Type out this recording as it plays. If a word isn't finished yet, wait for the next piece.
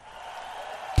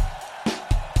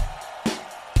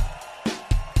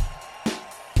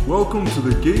Welcome to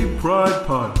the Gay Pride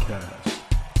Podcast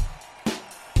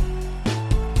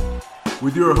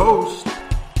with your host,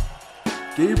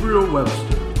 Gabriel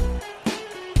Webster.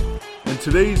 And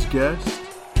today's guest,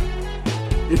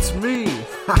 it's me.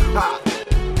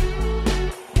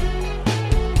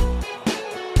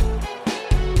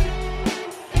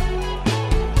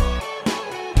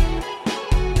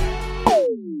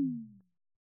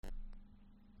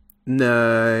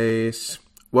 Nice.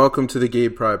 Welcome to the Gay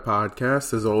Pride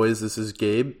Podcast. As always, this is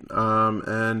Gabe,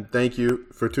 and thank you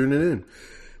for tuning in.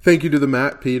 Thank you to the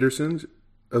Matt Petersons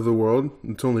of the world.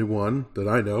 It's only one that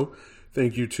I know.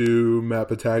 Thank you to Matt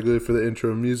Battaglia for the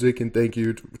intro music, and thank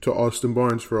you to Austin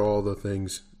Barnes for all the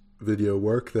things, video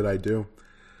work that I do.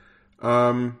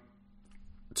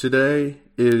 Today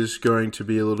is going to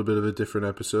be a little bit of a different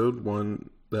episode, one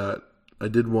that I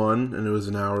did one, and it was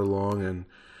an hour long, and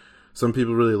some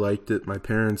people really liked it. My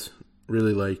parents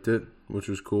really liked it, which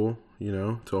was cool, you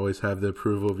know, to always have the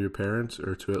approval of your parents,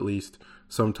 or to at least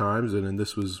sometimes, and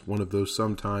this was one of those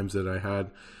sometimes that I had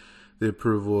the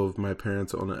approval of my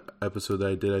parents on an episode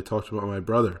that I did. I talked about my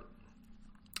brother,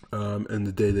 and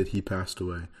the day that he passed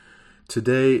away.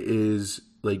 Today is,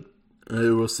 like,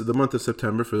 it was the month of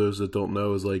September, for those that don't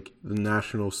know, is like the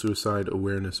National Suicide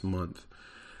Awareness Month.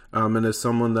 And as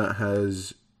someone that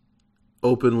has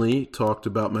openly talked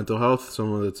about mental health,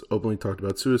 someone that's openly talked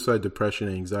about suicide, depression,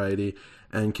 anxiety,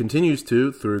 and continues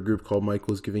to through a group called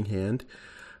Michael's Giving Hand,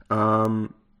 I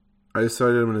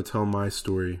decided I'm going to tell my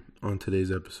story on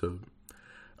today's episode.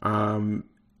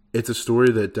 It's a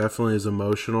story that definitely is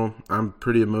emotional. I'm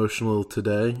pretty emotional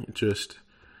today, just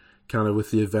kind of with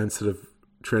the events that have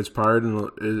transpired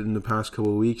in the past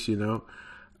couple of weeks, you know.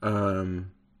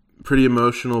 Pretty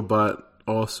emotional, but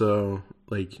also,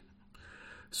 like,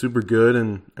 super good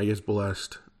and I guess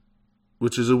blessed,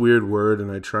 which is a weird word, and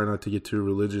I try not to get too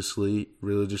religiously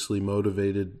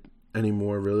motivated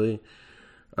anymore, really.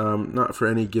 Not for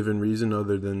any given reason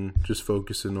other than just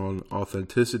focusing on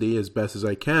authenticity as best as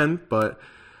I can, but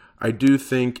I do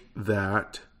think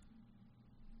that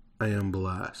I am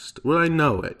blessed. Well, I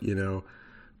know it, you know,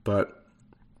 but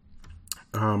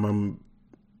I'm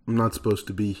not supposed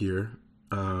to be here,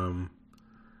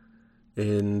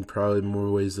 in probably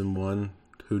more ways than one.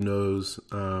 Who knows?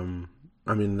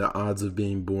 I mean, the odds of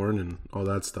being born and all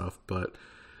that stuff, but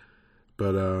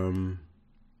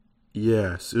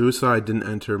yeah, suicide didn't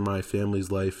enter my family's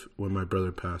life when my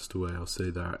brother passed away. I'll say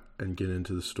that and get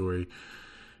into the story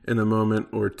in a moment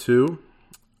or two.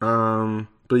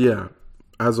 But yeah,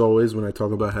 as always, when I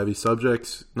talk about heavy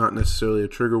subjects, not necessarily a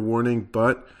trigger warning,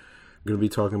 but I'm going to be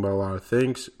talking about a lot of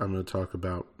things. I'm going to talk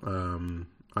about,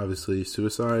 obviously,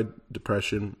 suicide,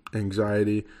 depression,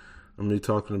 anxiety. I'm going to be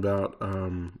talking about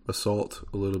assault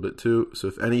a little bit too. So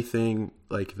if anything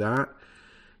like that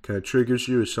kind of triggers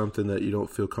you, is something that you don't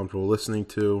feel comfortable listening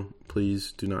to,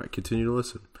 please do not continue to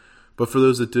listen. But for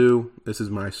those that do, this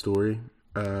is my story.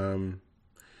 And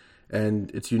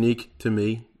it's unique to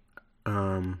me.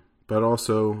 But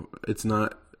also, it's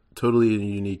not totally a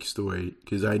unique story,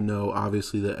 because I know,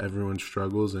 obviously, that everyone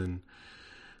struggles and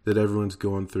that everyone's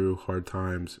going through hard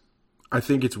times. I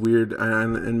think it's weird,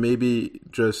 and maybe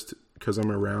just because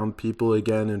I'm around people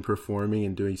again and performing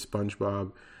and doing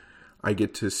SpongeBob, I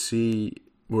get to see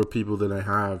more people than I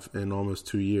have in almost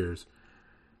 2 years.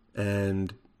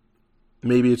 And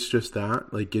maybe it's just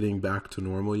that, like getting back to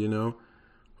normal, you know,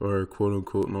 or quote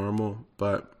unquote normal.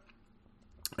 But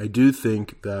I do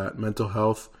think that mental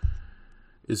health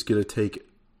is going to take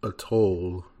a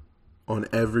toll on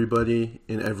everybody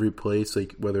in every place,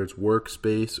 like whether it's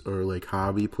workspace or like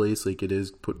hobby place, like it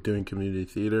is doing community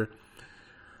theater.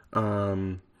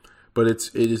 But it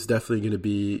is definitely going to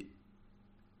be,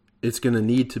 it's going to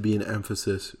need to be an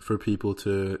emphasis for people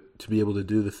to be able to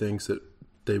do the things that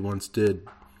they once did.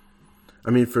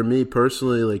 I mean, for me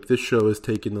personally, like, this show has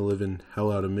taken the living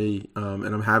hell out of me, and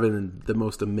I'm having the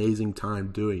most amazing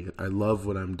time doing it. I love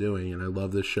what I'm doing, and I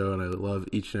love this show, and I love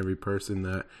each and every person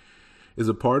that is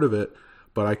a part of it,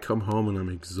 but I come home and I'm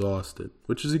exhausted,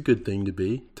 which is a good thing to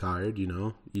be tired, you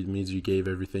know. It means you gave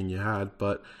everything you had,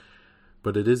 but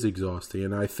it is exhausting.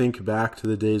 And I think back to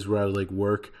the days where I would, like,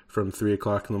 work from 3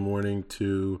 o'clock in the morning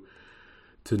to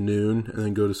noon, and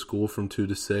then go to school from 2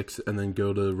 to 6, and then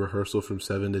go to rehearsal from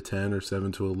 7 to 10 or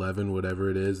 7 to 11, whatever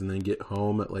it is, and then get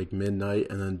home at like midnight,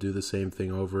 and then do the same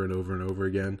thing over and over and over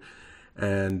again.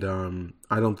 And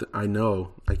I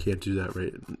know I can't do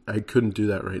that I couldn't do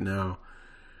that right now.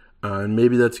 And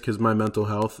maybe that's because my mental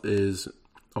health is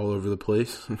all over the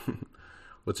place,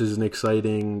 which is an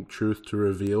exciting truth to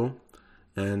reveal.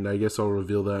 And I guess I'll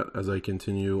reveal that as I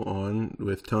continue on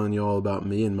with telling you all about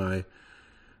me and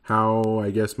how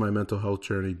I guess my mental health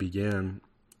journey began.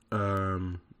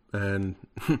 And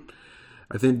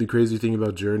I think the crazy thing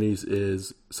about journeys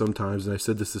is sometimes, and I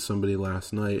said this to somebody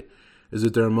last night, is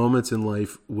that there are moments in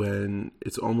life when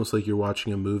it's almost like you're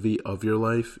watching a movie of your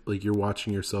life, like you're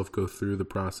watching yourself go through the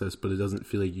process, but it doesn't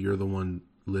feel like you're the one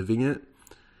living it.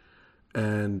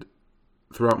 And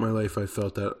throughout my life, I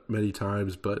felt that many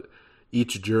times, but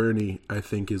each journey, I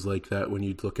think, is like that when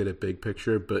you look at it big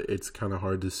picture, but it's kind of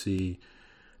hard to see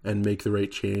and make the right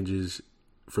changes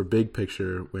for big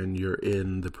picture when you're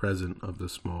in the present of the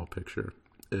small picture.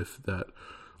 If that,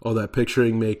 all that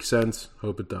picturing makes sense,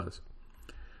 hope it does.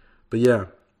 But yeah,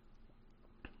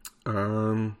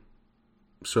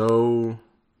 so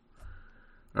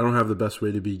I don't have the best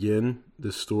way to begin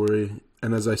this story.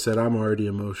 And as I said, I'm already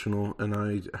emotional and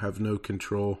I have no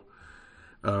control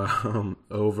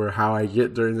over how I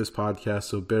get during this podcast.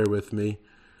 So bear with me.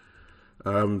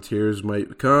 Tears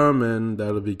might come and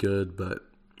that'll be good, but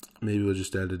maybe we'll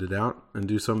just edit it out and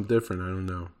do something different. I don't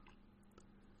know.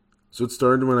 So it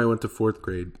started when I went to fourth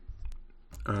grade.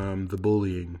 The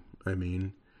bullying, I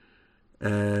mean.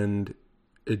 And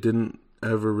it didn't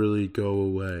ever really go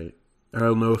away. I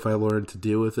don't know if I learned to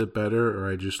deal with it better or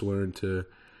I just learned to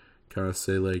kind of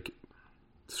say, like,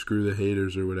 screw the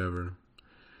haters or whatever.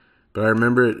 But I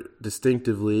remember it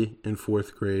distinctively in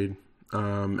fourth grade,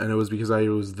 and it was because I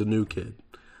was the new kid.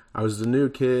 I was the new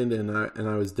kid, and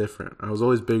I was different. I was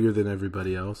always bigger than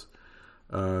everybody else,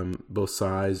 both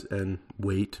size and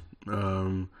weight.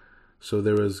 So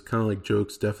there was kind of like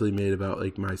jokes definitely made about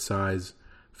like my size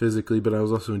physically, but I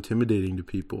was also intimidating to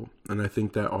people. And I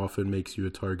think that often makes you a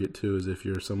target too, as if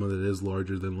you're someone that is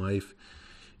larger than life,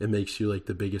 it makes you like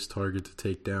the biggest target to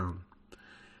take down.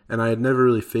 And I had never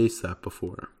really faced that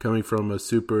before. Coming from a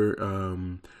super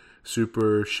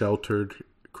sheltered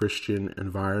Christian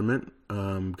environment,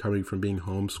 coming from being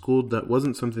homeschooled, that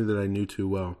wasn't something that I knew too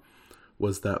well,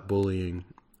 was that bullying.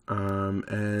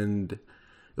 And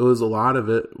it was, a lot of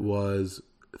it was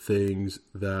things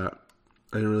that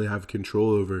I didn't really have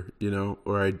control over,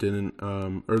 or I didn't,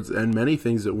 and many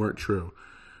things that weren't true,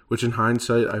 which in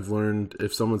hindsight, I've learned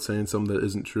if someone's saying something that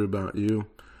isn't true about you,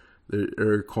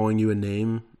 or calling you a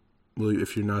name, well,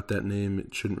 if you're not that name,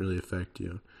 it shouldn't really affect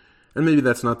you. And maybe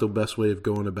that's not the best way of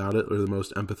going about it, or the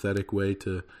most empathetic way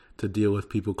to deal with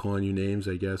people calling you names,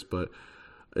 I guess, but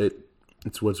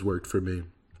it's what's worked for me.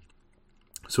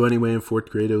 So anyway, in fourth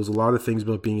grade, it was a lot of things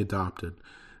about being adopted,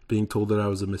 being told that I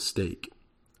was a mistake.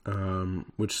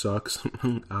 Which sucks,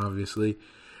 obviously,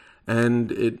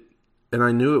 and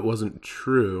I knew it wasn't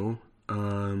true,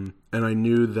 and I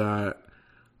knew that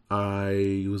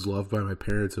I was loved by my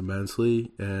parents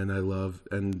immensely, and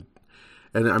and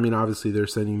I mean, obviously, they're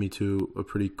sending me to a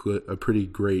pretty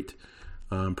great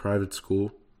private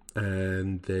school,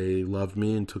 and they loved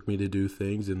me and took me to do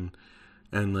things, and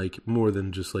like more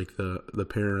than just like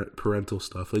the parental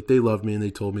stuff, like they loved me and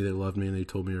they told me they loved me and they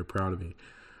told me they were proud of me.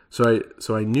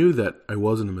 So I knew that I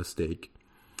wasn't a mistake,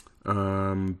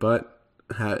 but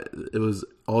it was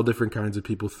all different kinds of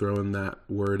people throwing that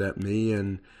word at me,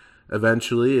 and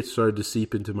eventually it started to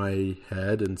seep into my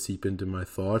head and seep into my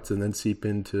thoughts and then seep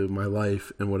into my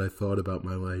life and what I thought about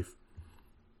my life.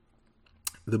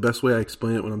 The best way I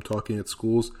explain it when I'm talking at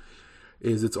schools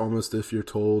is it's almost if you're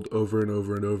told over and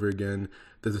over and over again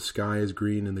that the sky is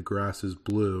green and the grass is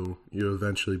blue, you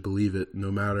eventually believe it,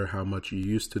 no matter how much you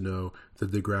used to know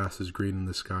that the grass is green and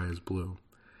the sky is blue.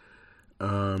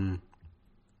 I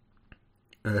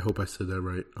hope I said that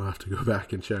right. I'll have to go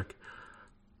back and check.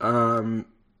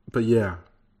 But yeah,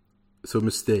 so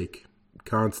mistake,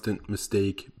 constant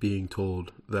mistake, being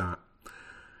told that.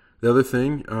 The other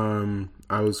thing,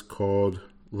 I was called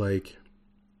like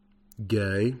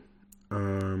gay,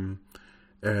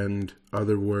 and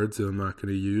other words that I'm not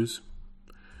going to use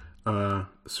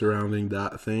surrounding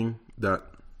that thing, that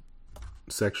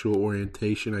sexual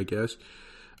orientation, I guess,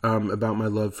 about my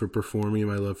love for performing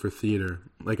and my love for theater.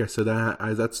 Like I said,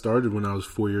 that started when I was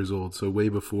 4 years old, so way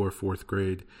before fourth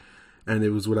grade, and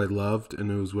it was what I loved,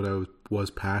 and it was what I was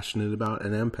passionate about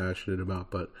and am passionate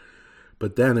about, but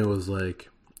then it was like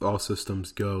all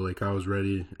systems go, like I was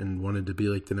ready and wanted to be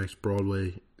like the next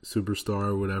Broadway superstar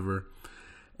or whatever,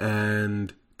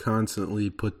 and constantly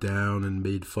put down and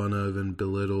made fun of and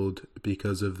belittled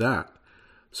because of that.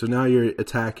 So now you're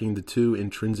attacking the two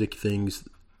intrinsic things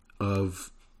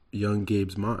of young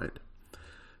Gabe's mind.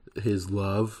 His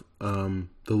love, the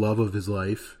love of his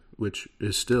life, which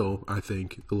is still, I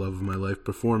think, the love of my life,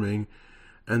 performing,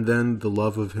 and then the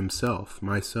love of himself,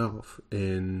 myself,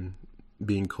 in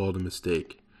being called a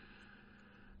mistake.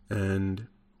 And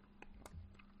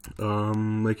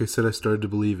like I said, I started to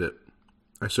believe it.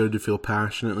 I started to feel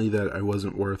passionately that I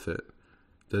wasn't worth it,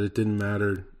 that it didn't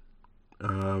matter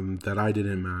that I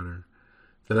didn't matter,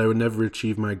 that I would never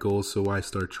achieve my goals, so why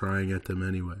start trying at them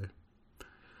anyway?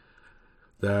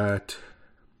 That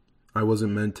I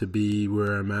wasn't meant to be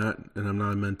where I'm at, and I'm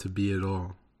not meant to be at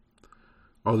all.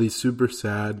 All these super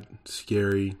sad,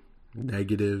 scary,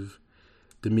 negative,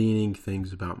 demeaning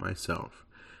things about myself.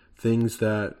 Things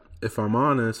that, if I'm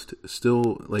honest,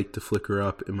 still like to flicker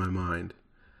up in my mind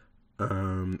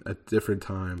at different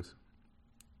times.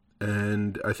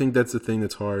 And I think that's the thing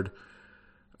that's hard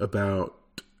about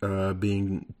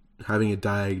having a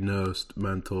diagnosed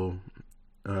mental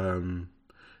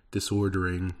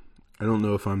disordering. I don't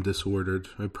know if I'm disordered.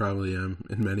 I probably am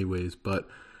in many ways, but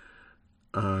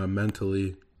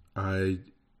mentally, I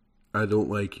don't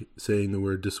like saying the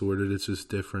word disordered. It's just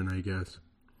different, I guess.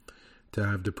 To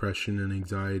have depression and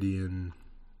anxiety and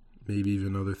maybe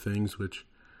even other things, which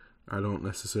I don't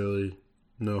necessarily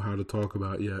know how to talk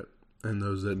about yet. And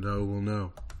those that know will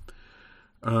know.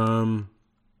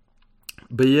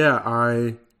 But yeah,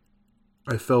 I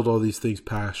felt all these things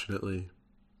passionately.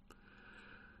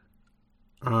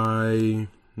 I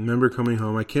remember coming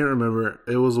home. I can't remember.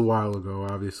 It was a while ago,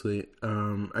 obviously.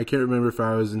 I can't remember if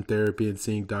I was in therapy and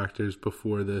seeing doctors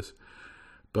before this.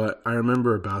 But I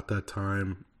remember about that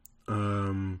time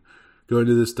going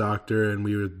to this doctor, and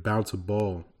we would bounce a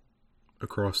ball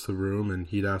across the room, and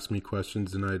he'd ask me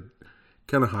questions, and I'd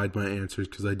kind of hide my answers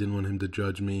because I didn't want him to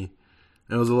judge me.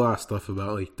 And it was a lot of stuff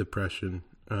about like depression.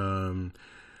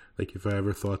 Like if I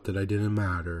ever thought that I didn't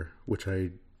matter, which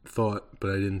I thought, but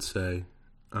I didn't say.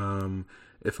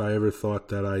 If I ever thought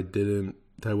that I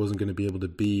wasn't going to be able to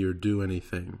be or do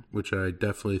anything, which I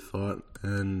definitely thought.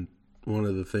 And one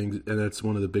of the things, and that's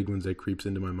one of the big ones that creeps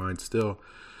into my mind still.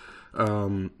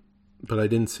 But I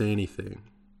didn't say anything.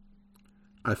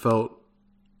 I felt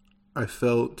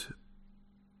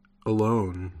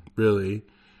alone, really.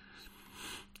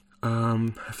 I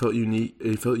felt unique.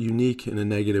 It felt unique in a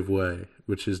negative way,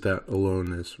 which is that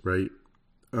aloneness, right?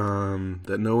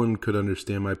 That no one could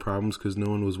understand my problems because no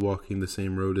one was walking the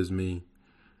same road as me.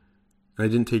 And I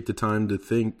didn't take the time to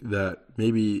think that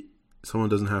maybe someone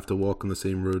doesn't have to walk on the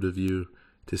same road of you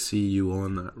to see you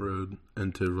on that road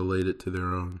and to relate it to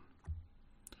their own.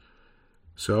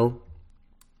 So,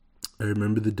 I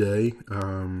remember the day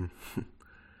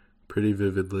pretty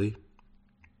vividly.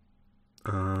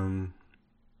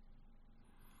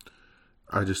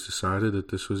 I just decided that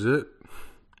this was it.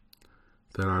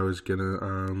 That I was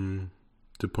gonna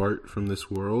depart from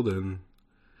this world and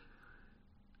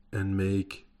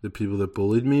make the people that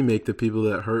bullied me, make the people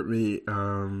that hurt me,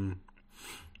 I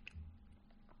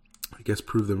guess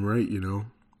prove them right, you know.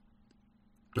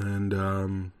 And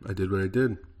I did what I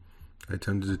did. I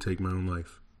attempted to take my own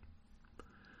life.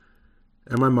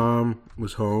 And my mom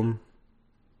was home,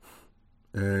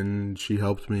 and she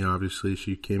helped me, obviously.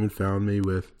 She came and found me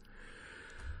with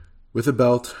a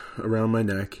belt around my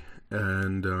neck,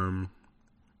 and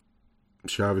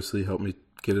she obviously helped me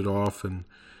get it off, and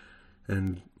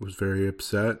was very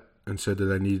upset and said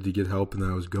that I needed to get help and that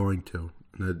I was going to,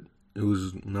 and that it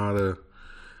was not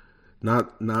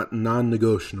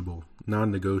non-negotiable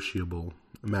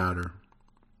matter.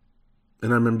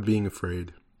 And I remember being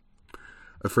afraid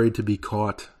to be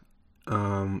caught.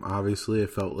 Obviously, I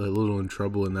felt a little in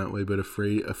trouble in that way, but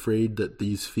afraid that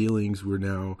these feelings were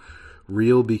now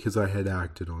real because I had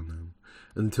acted on them.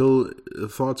 Until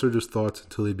thoughts are just thoughts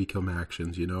until they become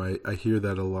actions. You know, I hear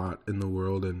that a lot in the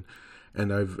world, and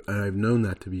I've known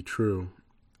that to be true,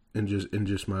 in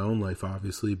just my own life,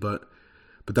 obviously. But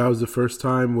that was the first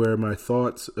time where my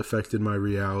thoughts affected my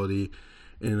reality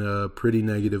in a pretty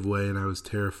negative way, and I was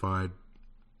terrified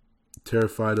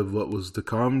of what was to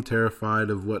come, terrified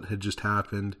of what had just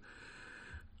happened,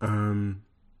 and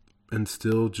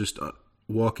still just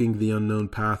walking the unknown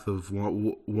path of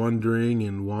wondering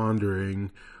and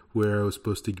wandering where I was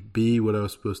supposed to be, what I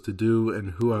was supposed to do,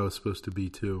 and who I was supposed to be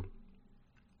too.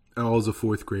 All as a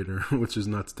fourth grader, which is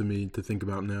nuts to me to think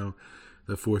about now.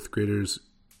 The fourth graders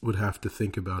would have to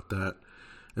think about that.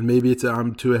 And maybe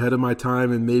I'm too ahead of my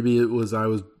time, and maybe it was I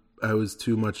was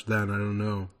too much then, I don't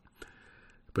know.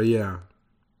 But yeah,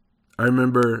 I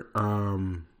remember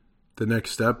the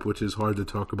next step, which is hard to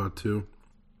talk about too.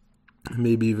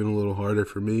 Maybe even a little harder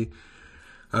for me.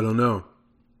 I don't know.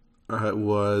 It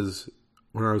was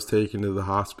when I was taken to the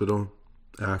hospital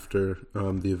after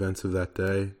the events of that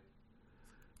day.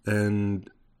 And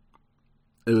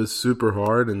it was super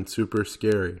hard and super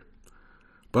scary.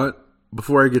 But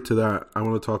before I get to that, I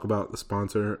want to talk about the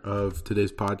sponsor of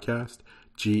today's podcast,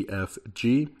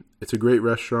 GFG. It's a great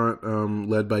restaurant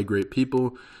led by great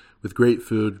people with great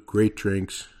food, great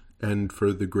drinks, and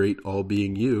for the great all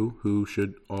being you who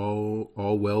should all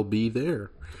well be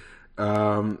there.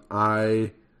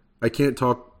 I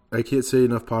can't say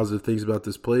enough positive things about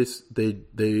this place. They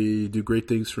do great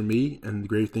things for me and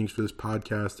great things for this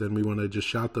podcast, and we want to just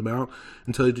shout them out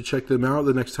and tell you to check them out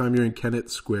the next time you're in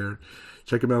Kennett Square.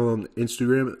 Check them out on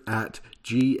Instagram at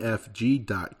gfg.ks,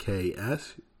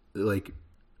 like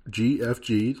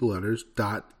GFG, the letters,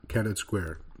 .Kennett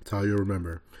Square. That's how you'll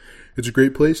remember. It's a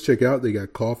great place. Check out. They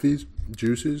got coffees,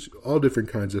 juices, all different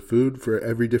kinds of food for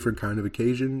every different kind of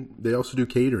occasion. They also do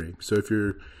catering. So if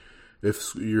you're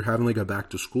having like a back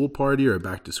to school party or a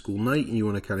back to school night and you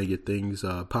want to kind of get things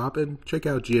popping, check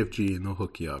out GFG and they'll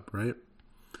hook you up, right?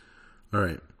 All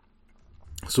right.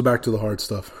 So back to the hard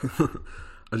stuff.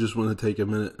 I just want to take a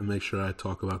minute and make sure I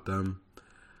talk about them.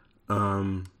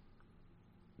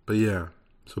 But yeah,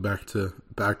 so back to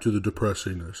the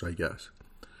depressingness, I guess.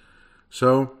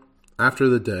 So after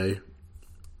the day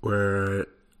where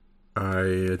I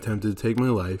attempted to take my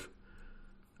life,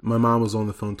 my mom was on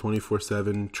the phone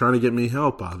 24/7 trying to get me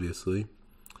help, obviously.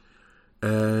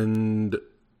 And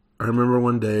I remember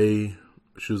one day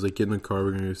she was like, get in the car,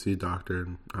 we're going to go see a doctor.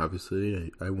 And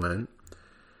obviously I went.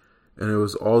 And it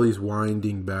was all these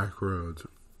winding back roads.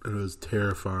 And it was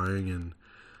terrifying. And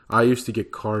I used to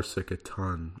get car sick a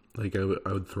ton. Like I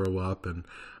would throw up. And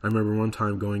I remember one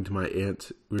time going to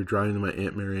we were driving to my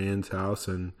Aunt Mary Ann's house.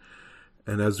 And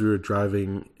as we were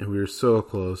driving, and we were so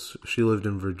close, she lived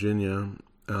in Virginia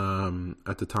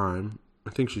at the time. I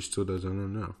think she still does, I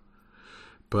don't know.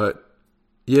 But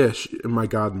yeah, my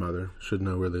godmother should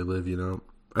know where they live, you know.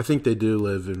 I think they do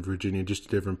live in Virginia, just a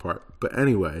different part. But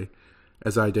anyway,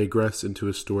 as I digress into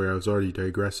a story I was already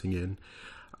digressing in,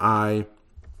 I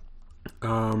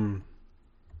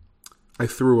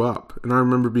threw up. And I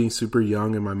remember being super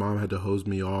young and my mom had to hose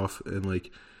me off, and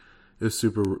like it was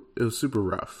super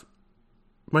rough.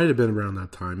 Might have been around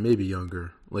that time, maybe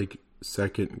younger, like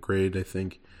second grade, I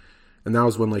think. And that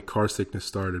was when like car sickness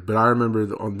started. But I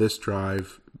remember on this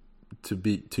drive to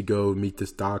go meet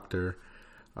this doctor,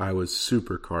 I was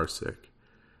super car sick.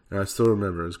 And I still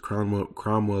remember it was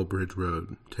Cromwell Bridge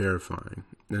Road, terrifying.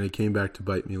 And it came back to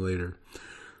bite me later.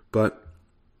 But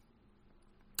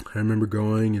I remember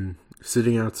going and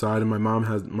sitting outside, and my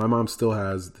mom still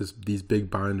has these big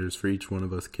binders for each one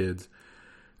of us kids.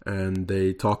 And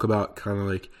they talk about kind of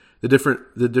like the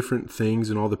different things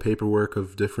and all the paperwork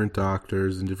of different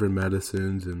doctors and different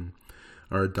medicines and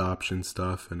our adoption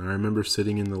stuff. And I remember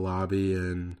sitting in the lobby,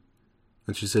 and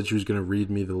she said she was going to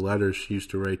read me the letters she used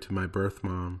to write to my birth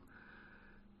mom,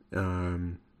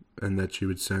 and that she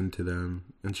would send to them,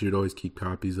 and she would always keep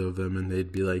copies of them, and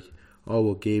they'd be like, oh,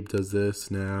 well, Gabe does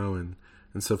this now, and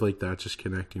stuff like that, just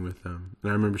connecting with them. And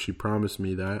I remember she promised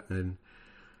me that, and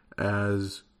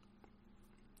as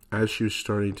she was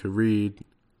starting to read,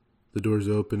 the doors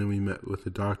opened and we met with the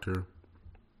doctor.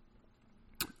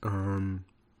 And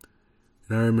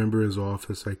I remember his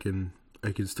office. I can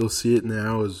still see it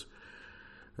now. It was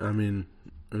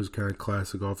kind of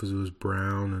classic office. It was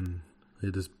brown, and they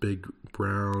had this big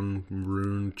brown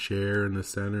maroon chair in the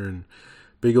center, and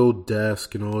big old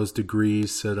desk, and all his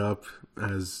degrees set up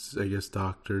as I guess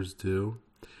doctors do.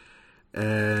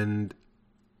 And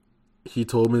he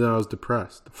told me that I was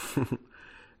depressed.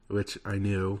 Which I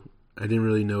knew. I didn't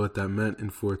really know what that meant in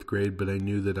 4th grade, but I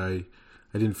knew that I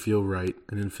didn't feel right.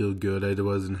 I didn't feel good. I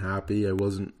wasn't happy. I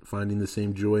wasn't finding the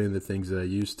same joy in the things that I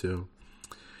used to.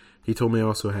 He told me I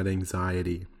also had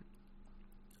anxiety.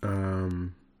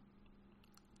 And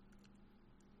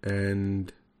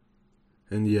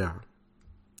yeah.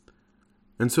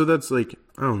 And so that's like,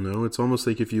 I don't know, it's almost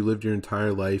like if you lived your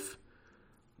entire life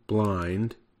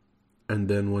blind, and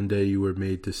then one day you were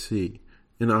made to see.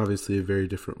 In obviously a very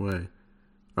different way.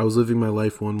 I was living my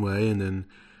life one way, and then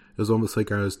it was almost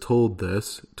like I was told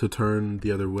this to turn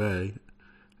the other way,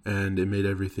 and it made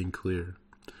everything clear.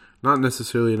 Not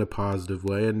necessarily in a positive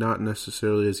way, and not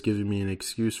necessarily as giving me an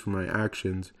excuse for my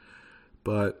actions,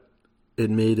 but it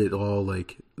made it all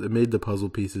like, it made the puzzle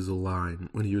pieces align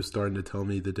when he was starting to tell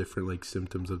me the different like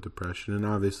symptoms of depression. And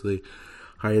obviously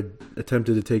I had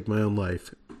attempted to take my own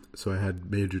life, so I had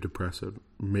major depression.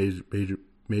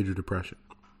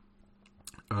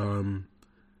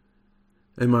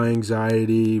 And my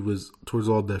anxiety was towards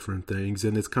all different things,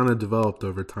 and it's kind of developed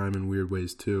over time in weird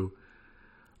ways too.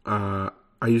 I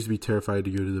used to be terrified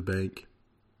to go to the bank.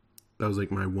 That was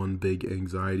like my one big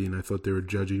anxiety, and I thought they were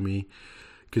judging me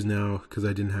because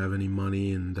I didn't have any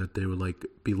money, and that they would like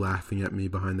be laughing at me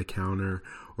behind the counter,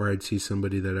 or I'd see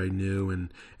somebody that I knew,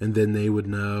 and then they would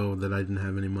know that I didn't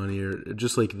have any money, or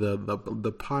just like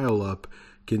the pile up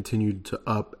continued to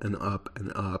up and up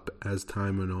and up as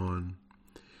time went on.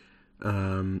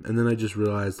 And then I just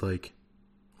realized, like,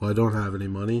 well, I don't have any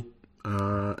money.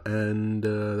 And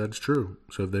that's true.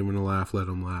 So if they want to laugh, let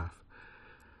them laugh.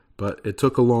 But it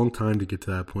took a long time to get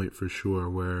to that point for sure,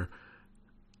 where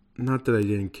not that I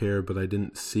didn't care, but I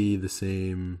didn't see the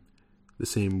same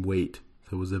weight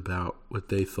that was about what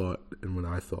they thought and what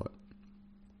I thought.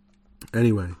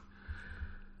 Anyway,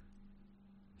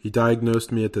 he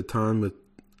diagnosed me at the time with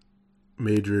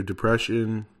major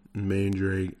depression and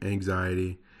major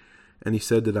anxiety, and he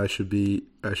said that I should be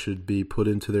put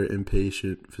into their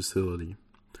inpatient facility.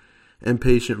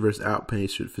 Inpatient versus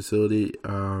outpatient facility.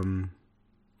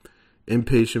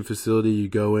 Inpatient facility, you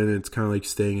go in and it's kind of like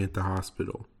staying at the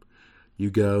hospital. You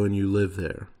go and you live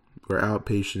there. Where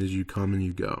outpatient is you come and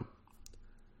you go.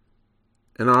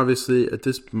 And obviously at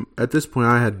this point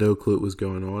I had no clue what was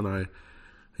going on. I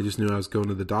just knew I was going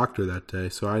to the doctor that day,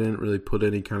 so I didn't really put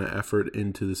any kind of effort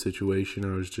into the situation.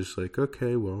 I was just like,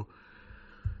 okay, well,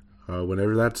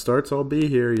 whenever that starts, I'll be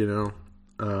here,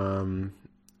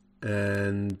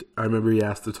 And I remember he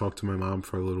asked to talk to my mom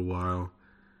for a little while,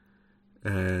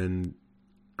 and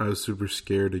I was super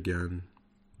scared again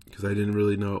because I didn't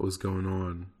really know what was going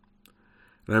on.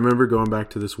 And I remember going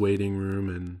back to this waiting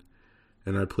room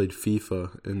and I played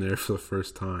FIFA in there for the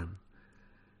first time.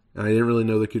 And I didn't really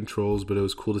know the controls, but it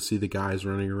was cool to see the guys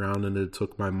running around, and it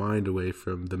took my mind away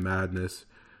from the madness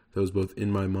that was both in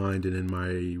my mind and in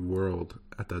my world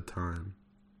at that time.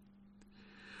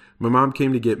 My mom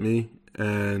came to get me,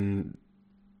 and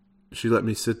she let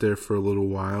me sit there for a little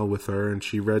while with her, and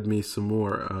she read me some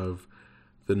more of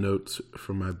the notes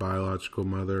from my biological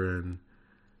mother, and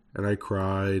I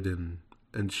cried, and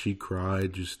she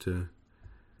cried, just to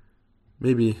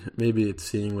maybe it's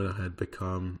seeing what I had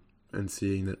become, and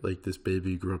seeing that like this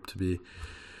baby grew up to be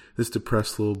this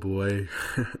depressed little boy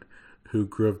who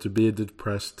grew up to be a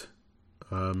depressed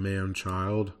man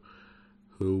child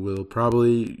who will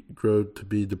probably grow to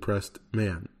be a depressed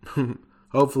man.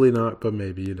 Hopefully not, but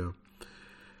maybe,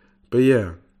 But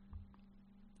yeah.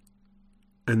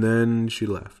 And then she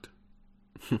left.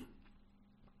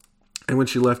 And when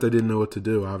she left, I didn't know what to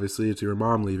do. Obviously, it's your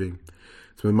mom leaving.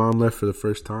 So my mom left for the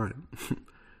first time.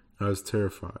 I was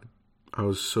terrified. I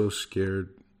was so scared.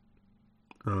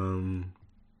 I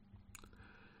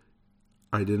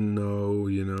didn't know,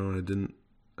 I didn't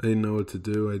know what to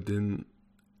do. I didn't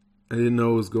know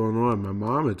what was going on. My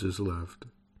mom had just left.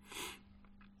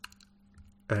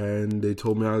 And they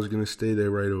told me I was going to stay there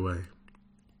right away.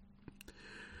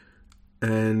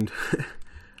 And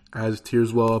as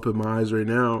tears well up in my eyes right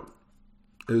now,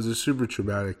 it was a super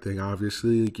traumatic thing,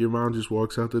 obviously. Like, your mom just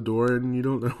walks out the door and you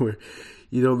don't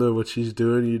know what she's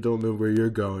doing, you don't know where you're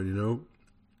going,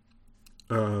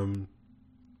 But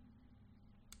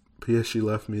yeah, she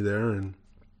left me there, and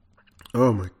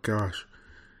oh my gosh,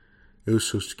 it was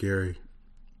so scary.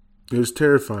 It was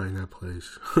terrifying, that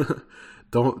place.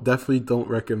 Definitely don't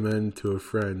recommend to a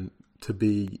friend to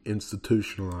be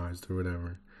institutionalized or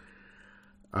whatever.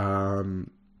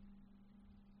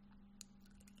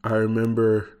 I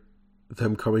remember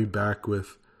them coming back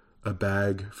with a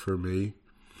bag for me.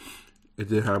 It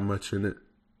didn't have much in it.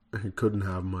 It couldn't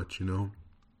have much,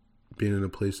 being in a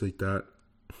place like that.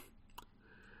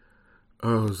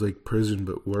 Oh, it was like prison,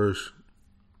 but worse,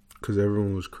 because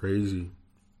everyone was crazy.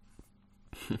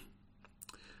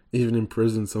 Even in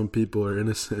prison, some people are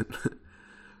innocent,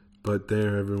 but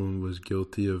there, everyone was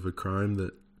guilty of a crime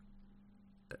that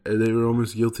they were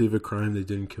almost guilty of a crime they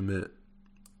didn't commit.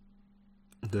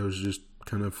 That was just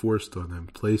kind of forced on them,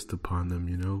 placed upon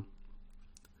them,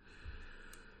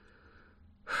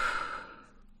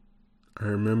 I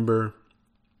remember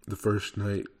the first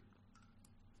night.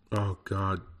 Oh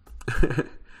God,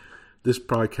 this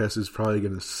podcast is probably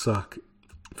gonna suck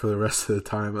for the rest of the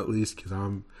time, at least, because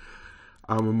I'm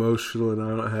emotional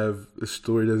and the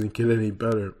story doesn't get any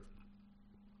better.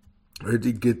 Or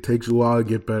it takes a while to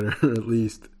get better, at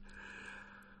least.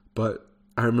 But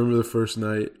I remember the first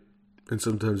night, and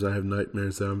sometimes I have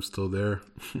nightmares that I'm still there.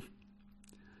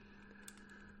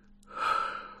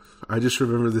 I just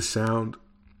remember the sound.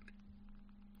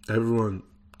 Everyone,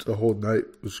 the whole night,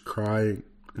 was crying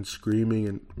and screaming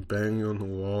and banging on the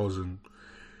walls, and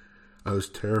I was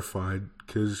terrified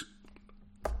because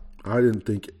I didn't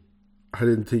think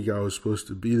I was supposed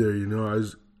to be there.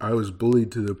 I was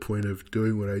bullied to the point of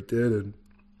doing what I did, and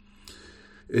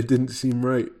it didn't seem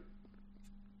right.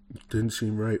 It didn't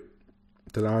seem right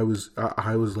that I was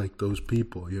like those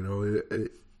people.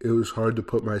 It was hard to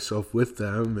put myself with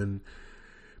them, and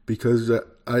because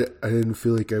I didn't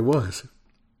feel like I was.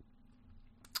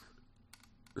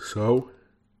 So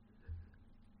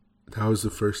that was the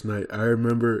first night. I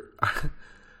remember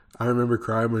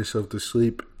crying myself to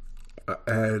sleep,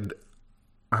 and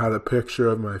I had a picture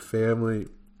of my family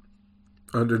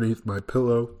underneath my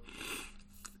pillow,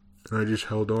 and I just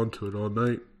held on to it all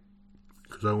night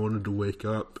because I wanted to wake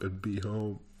up and be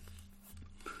home.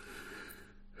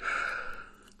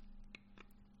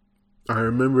 I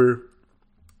remember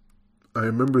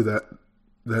that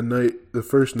night, the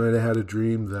first night, I had a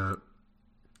dream that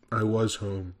I was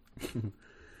home.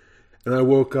 And I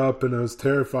woke up and I was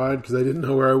terrified because I didn't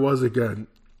know where I was again.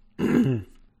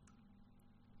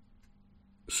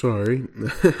 Sorry.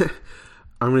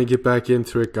 I'm going to get back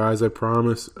into it, guys, I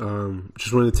promise.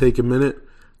 Just wanted to take a minute.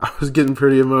 I was getting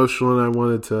pretty emotional and I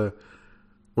wanted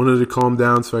to calm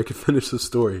down so I could finish the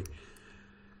story.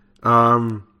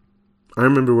 I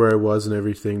remember where I was and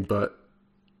everything, but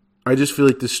I just feel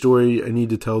like the story I need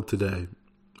to tell today.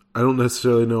 I don't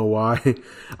necessarily know why.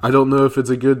 I don't know if it's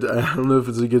a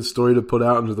good story to put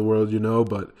out into the world,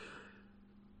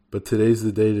 but today's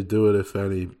the day to do it, if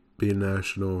any, being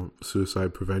National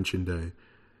Suicide Prevention Day.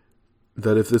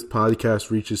 That if this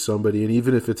podcast reaches somebody, and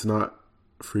even if it's not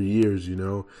for years,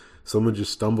 someone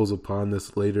just stumbles upon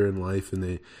this later in life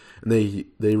and they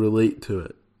relate to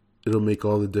it. It'll make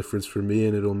all the difference for me,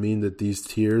 and it'll mean that these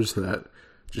tears that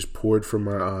just poured from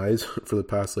my eyes for the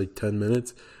past 10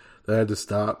 minutes that I had to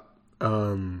stop,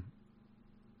 that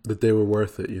they were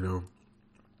worth it,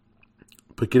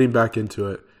 But getting back into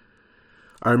it,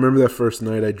 I remember that first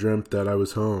night I dreamt that I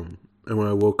was home, and when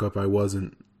I woke up I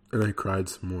wasn't, and I cried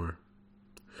some more.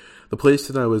 The place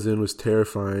that I was in was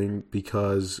terrifying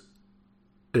because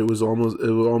it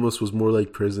almost was more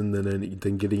like prison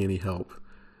than getting any help.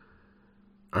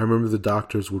 I remember the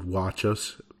doctors would watch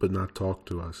us, but not talk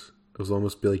to us. It was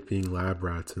almost like being lab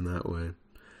rats in that way.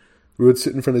 We would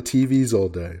sit in front of TVs all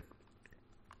day.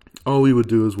 All we would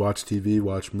do is watch TV,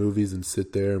 watch movies, and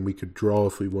sit there, and we could draw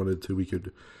if we wanted to. We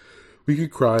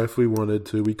could cry if we wanted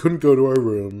to. We couldn't go to our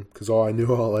room, because all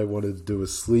I wanted to do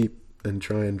was sleep and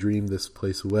try and dream this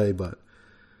place away, but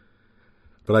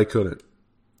I couldn't.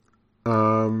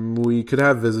 We could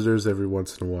have visitors every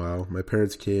once in a while. My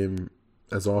parents came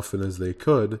as often as they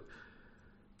could,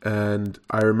 and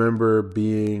I remember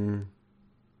being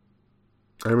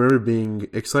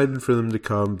excited for them to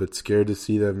come, but scared to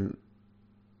see the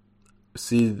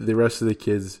rest of the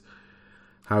kids,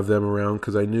 have them around,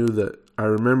 because I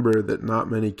remember that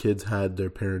not many kids had their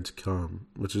parents come,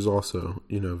 which is also,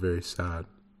 very sad.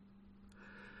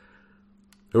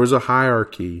 There was a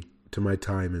hierarchy to my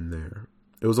time in there.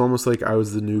 It was almost like I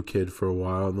was the new kid for a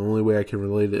while, and the only way I can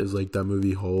relate it is that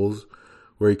movie Holes,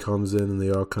 where he comes in and they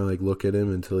all kind of look at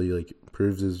him until he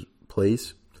proves his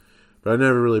place. But I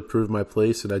never really proved my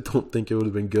place, and I don't think it would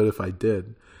have been good if I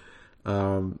did.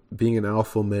 Being an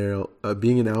alpha male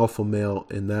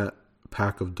in that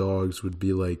pack of dogs would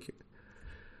be like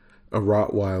a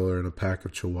Rottweiler and a pack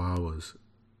of Chihuahuas.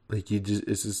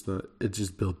 It's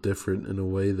just built different in a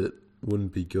way that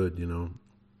wouldn't be good,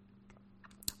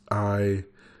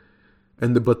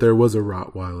 But there was a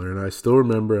Rottweiler, and I still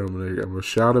remember. I'm gonna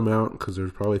shout him out because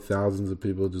there's probably thousands of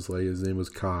people just his name was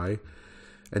Kai,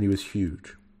 and he was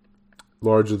huge,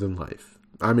 larger than life.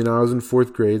 I mean, I was in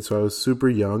 4th grade, so I was super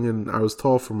young, and I was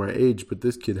tall for my age, but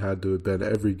this kid had to have been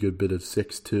every good bit of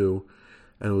 6'2",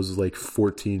 and was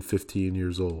 14, 15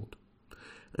 years old,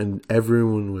 and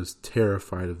everyone was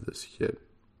terrified of this kid.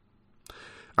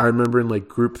 I remember in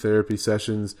group therapy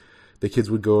sessions, the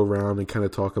kids would go around and kind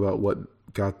of talk about what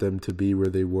got them to be where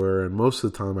they were, and most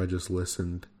of the time I just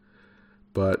listened.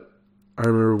 But I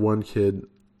remember one kid,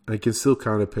 I can still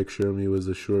kind of picture him. He was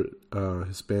a short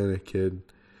Hispanic kid.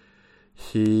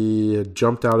 He had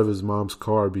jumped out of his mom's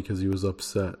car because he was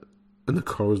upset, and the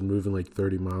car was moving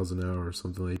 30 miles an hour or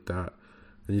something like that,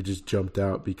 and he just jumped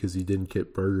out because he didn't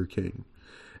get Burger King.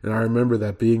 And I remember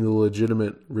that being the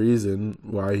legitimate reason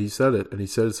why he said it, and he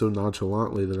said it so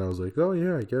nonchalantly that I was like, oh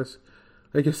yeah, I guess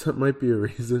that might be a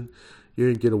reason. You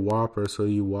didn't get a Whopper, so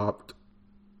you whopped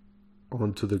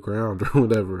onto the ground or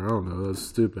whatever. I don't know. That was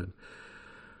stupid.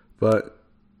 But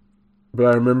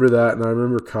I remember that, and I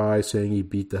remember Kai saying he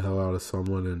beat the hell out of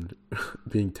someone and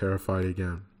being terrified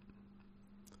again.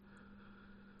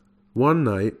 One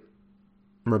night,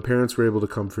 my parents were able to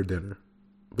come for dinner,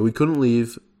 but we couldn't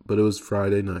leave. But it was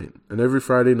Friday night, and every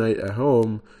Friday night at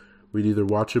home, we'd either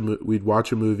watch a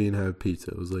movie and have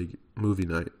pizza. It was movie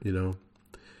night, And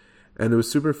it was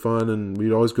super fun, and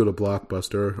we'd always go to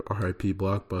Blockbuster, R.I.P.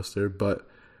 Blockbuster. But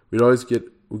we'd go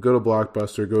to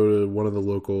Blockbuster, go to one of the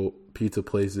local pizza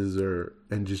places,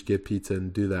 and just get pizza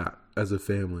and do that as a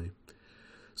family.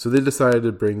 So they decided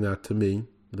to bring that to me,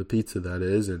 the pizza that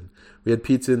is, and we had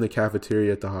pizza in the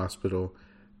cafeteria at the hospital,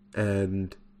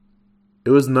 and it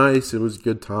was nice. It was a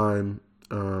good time.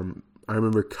 I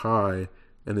remember Kai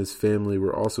and his family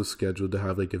were also scheduled to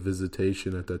have a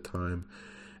visitation at that time.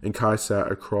 and Kai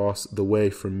sat across the way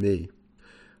from me,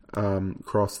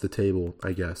 across the table,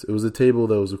 I guess. It was a table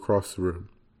that was across the room.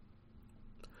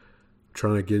 I'm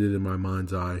trying to get it in my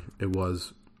mind's eye. It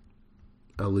was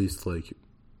at least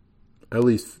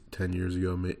 10 years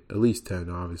ago, at least 10,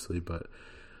 obviously, but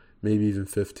maybe even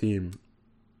 15.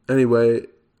 Anyway,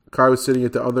 Kai was sitting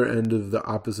at the other end of the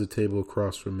opposite table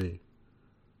across from me.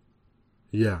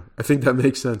 Yeah, I think that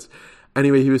makes sense.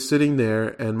 Anyway, he was sitting there,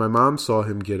 and my mom saw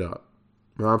him get up.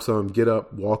 My mom saw him get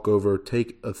up, walk over,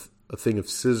 take a thing of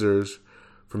scissors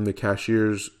from the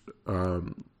cashier's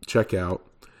checkout,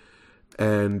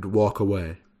 and walk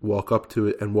away. Walk up to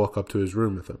it, and walk up to his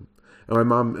room with him. And my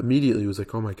mom immediately was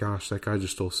like, oh my gosh, that guy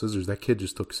just stole scissors. That kid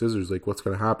just took scissors. Like, what's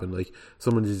going to happen? Like,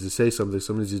 someone needs to say something.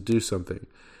 Someone needs to do something.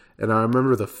 And I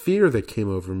remember the fear that came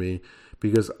over me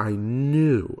because I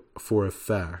knew for a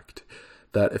fact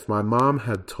that if my mom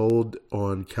had told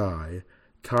on Kai,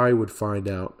 Kai would find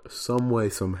out some way,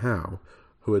 somehow,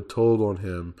 who had told on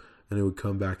him, and it would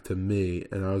come back to me,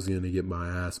 and I was going to get my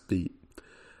ass beat.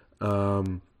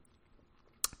 But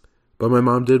my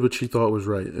mom did what she thought was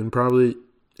right, and probably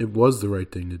it was the right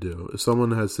thing to do. If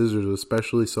someone has scissors,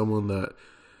 especially someone that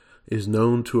is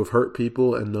known to have hurt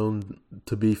people and known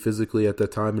to be physically at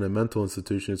that time in a mental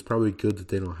institution, it's probably good that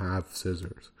they don't have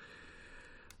scissors.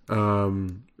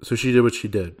 So she did what she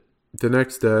did. The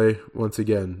next day, once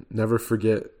again, never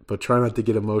forget, but try not to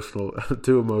get emotional,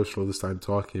 too emotional this time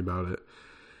talking about it.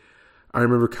 I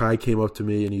remember Kai came up to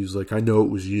me and he was like, I know it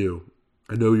was you.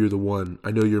 I know you're the one.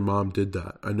 I know your mom did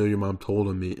that. I know your mom told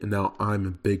on me, and now I'm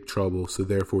in big trouble, so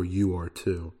therefore you are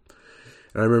too.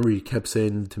 And I remember he kept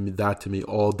saying that to me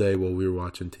all day while we were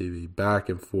watching TV, back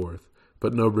and forth,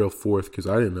 but no real forth because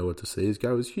I didn't know what to say. This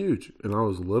guy was huge, and I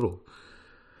was little.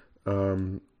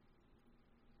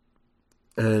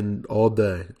 And all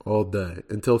day,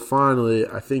 until finally,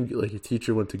 I think like a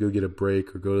teacher went to go get a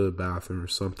break or go to the bathroom or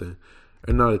something.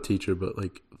 And not a teacher, but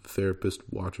like therapist,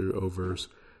 watcher, overs,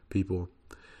 people.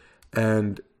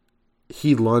 And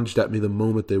he lunged at me the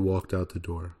moment they walked out the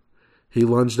door. He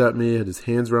lunged at me, had his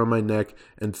hands around my neck,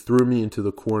 and threw me into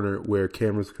the corner where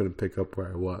cameras couldn't pick up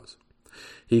where I was.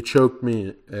 He choked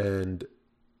me and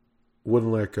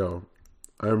wouldn't let go.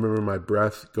 I remember my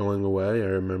breath going away. I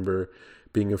remember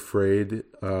being afraid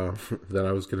that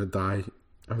I was going to die.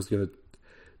 I was going to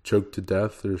choke to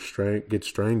death or get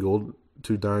strangled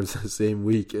 2 times the same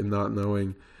week, and not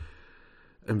knowing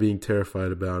and being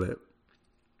terrified about it.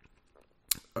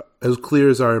 As clear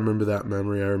as I remember that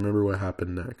memory, I remember what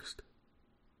happened next.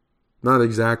 Not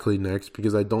exactly next,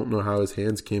 because I don't know how his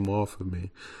hands came off of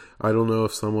me. I don't know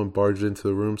if someone barged into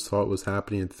the room, saw what was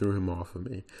happening, and threw him off of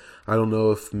me. I don't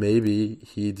know if maybe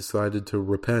he decided to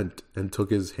repent and took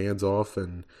his hands off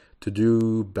and to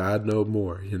do bad no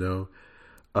more, you know.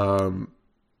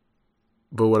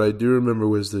 But what I do remember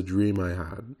was the dream I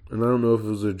had. And I don't know if it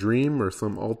was a dream or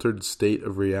some altered state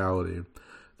of reality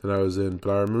that I was in,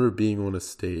 but I remember being on a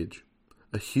stage,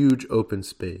 a huge open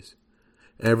space.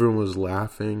 Everyone was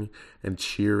laughing and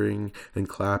cheering and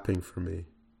clapping for me.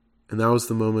 And that was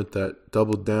the moment that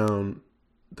doubled down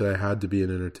that I had to be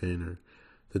an entertainer,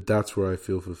 that that's where I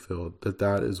feel fulfilled, that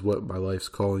that is what my life's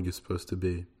calling is supposed to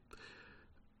be.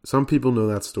 Some people know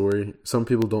that story. Some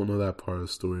people don't know that part of the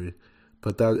story.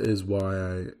 But that is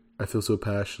why I feel so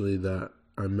passionately that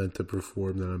I'm meant to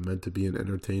perform, that I'm meant to be an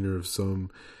entertainer of some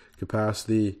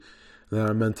capacity, that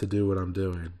I'm meant to do what I'm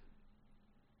doing.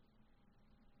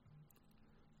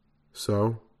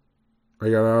 So, I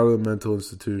got out of the mental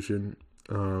institution,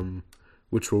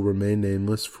 which will remain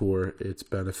nameless for its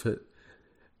benefit.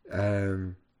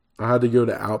 And I had to go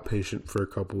to outpatient for a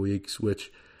couple weeks,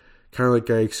 which, kind of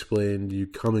like I explained, you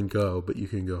come and go, but you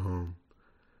can go home.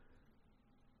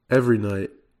 Every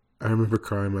night, I remember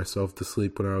crying myself to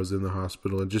sleep when I was in the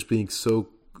hospital and just being so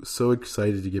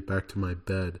excited to get back to my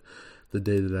bed the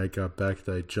day that I got back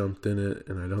that I jumped in it,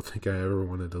 and I don't think I ever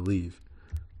wanted to leave.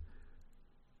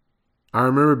 I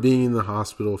remember being in the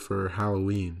hospital for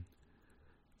Halloween,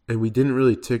 and we didn't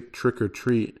really trick or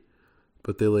treat,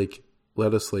 but they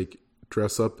let us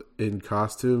dress up in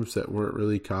costumes that weren't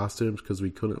really costumes because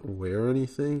we couldn't wear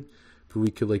anything, but we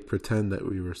could pretend that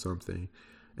we were something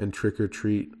and trick or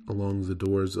treat along the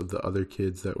doors of the other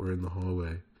kids that were in the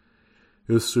hallway.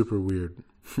 It was super weird.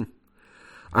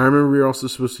 I remember we were also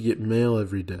supposed to get mail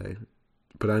every day,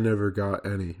 but I never got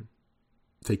any.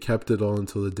 They kept it all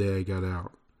until the day I got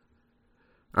out.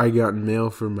 I got mail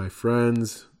from my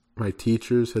friends. My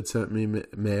teachers had sent me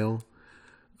mail.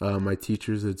 My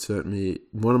teachers had sent me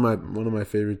one of my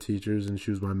favorite teachers, and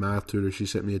she was my math tutor. She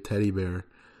sent me a teddy bear,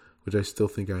 which I still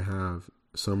think I have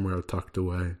somewhere tucked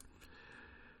away.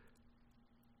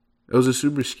 It was a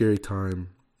super scary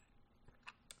time.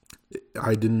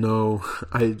 I didn't know.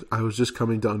 I was just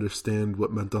coming to understand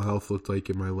what mental health looked like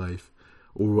in my life,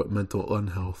 or what mental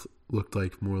unhealth looked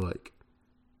like more like.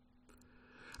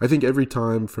 I think every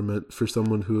time for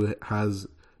someone who has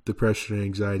depression or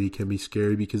anxiety can be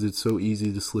scary because it's so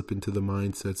easy to slip into the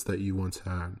mindsets that you once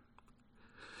had.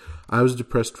 I was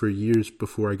depressed for years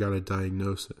before I got a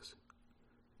diagnosis.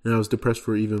 And I was depressed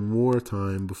for even more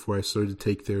time before I started to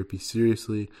take therapy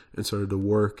seriously and started to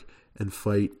work and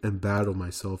fight and battle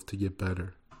myself to get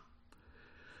better.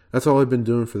 That's all I've been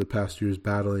doing for the past years,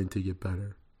 battling to get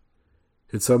better.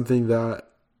 It's something that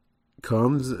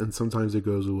comes and sometimes it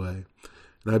goes away.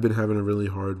 And I've been having a really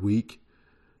hard week,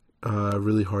 a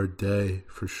really hard day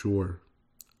for sure.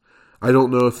 I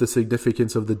don't know if the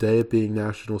significance of the day, it being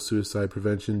National Suicide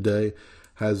Prevention Day,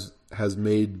 has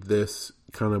made this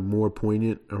kind of more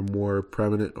poignant or more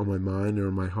prominent on my mind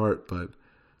or my heart, but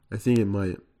I think it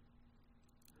might.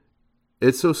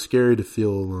 It's so scary to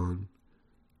feel alone.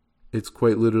 It's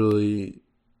quite literally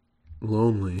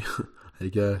lonely, I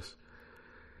guess.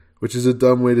 Which is a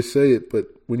dumb way to say it, but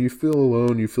when you feel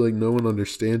alone, you feel like no one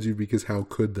understands you because how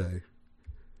could they?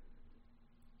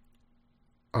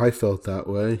 I felt that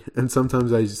way, and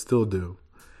sometimes I still do.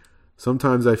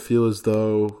 Sometimes I feel as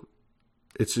though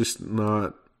it's just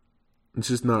not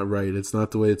right. It's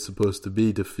not the way it's supposed to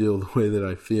be to feel the way that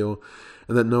I feel,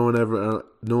 and that no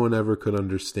one ever could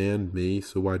understand me,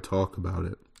 so why talk about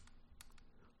it?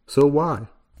 So why?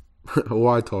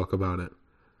 Why talk about it?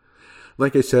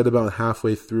 Like I said, about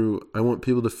halfway through, I want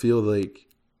people to feel like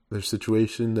their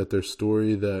situation, that their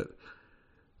story, that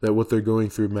what they're going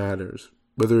through matters.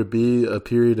 Whether it be a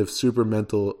period of super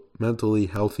mentally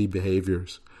healthy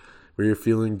behaviors, where you're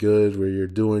feeling good, where you're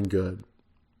doing good.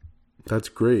 That's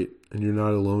great, and you're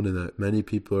not alone in that. Many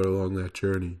people are along that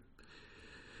journey.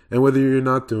 And whether you're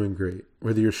not doing great,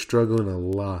 whether you're struggling a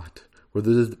lot,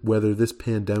 whether this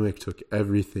pandemic took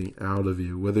everything out of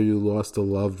you, whether you lost a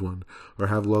loved one, or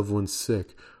have loved ones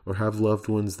sick, or have loved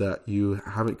ones that you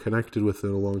haven't connected with in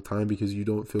a long time because you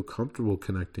don't feel comfortable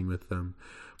connecting with them,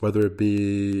 whether it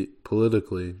be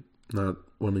politically, not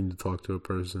wanting to talk to a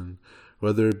person,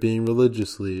 whether it being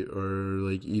religiously,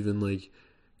 or even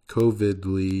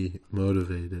COVIDly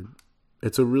motivated.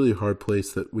 It's a really hard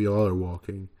place that we all are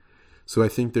walking. So I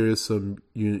think there is some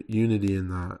unity in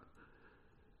that.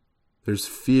 There's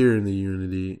fear in the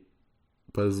unity,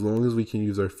 but as long as we can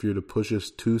use our fear to push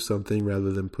us to something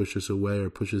rather than push us away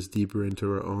or push us deeper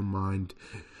into our own mind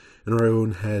and our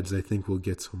own heads, I think we'll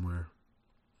get somewhere.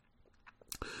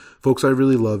 Folks, I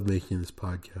really love making this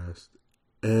podcast.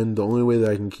 And the only way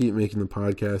that I can keep making the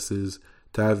podcast is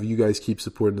to have you guys keep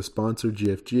supporting the sponsor,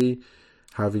 GFG,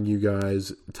 having you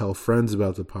guys tell friends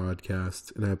about the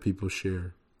podcast, and have people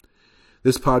share.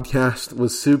 This podcast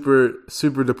was super,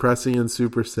 super depressing and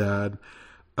super sad,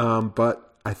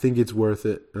 but I think it's worth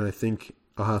it, and I think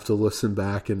I'll have to listen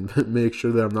back and make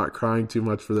sure that I'm not crying too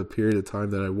much for the period of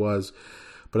time that I was.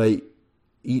 But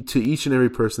to each and every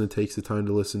person that takes the time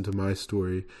to listen to my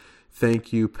story,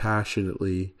 thank you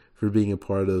passionately for being a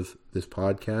part of this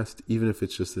podcast, even if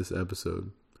it's just this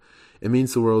episode. It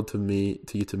means the world to me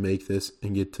to get to make this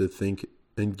and get to think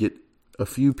and get a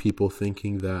few people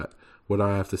thinking that what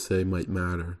I have to say might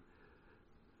matter.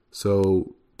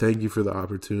 So thank you for the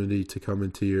opportunity to come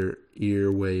into your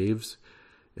ear waves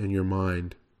and your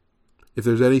mind. If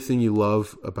there's anything you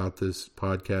love about this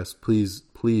podcast,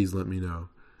 please let me know.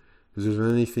 If there's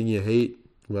anything you hate,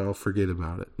 well, forget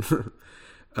about it.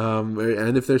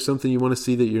 And if there's something you want to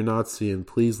see that you're not seeing,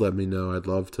 please let me know. I'd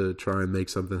love to try and make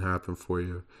something happen for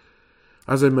you.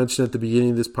 As I mentioned at the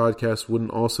beginning, this podcast wouldn't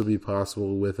also be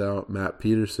possible without Matt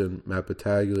Peterson, Matt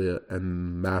Battaglia,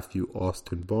 and Matthew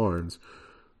Austin Barnes,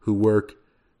 who work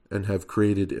and have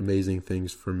created amazing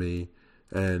things for me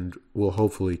and will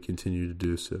hopefully continue to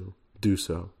do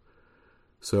so.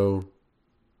 So,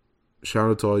 shout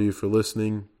out to all you for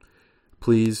listening.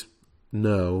 Please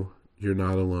know you're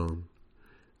not alone.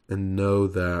 And know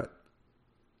that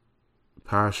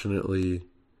passionately,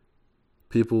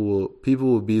 people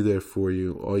will be there for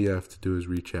you. All you have to do is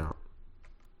reach out.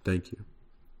 Thank you.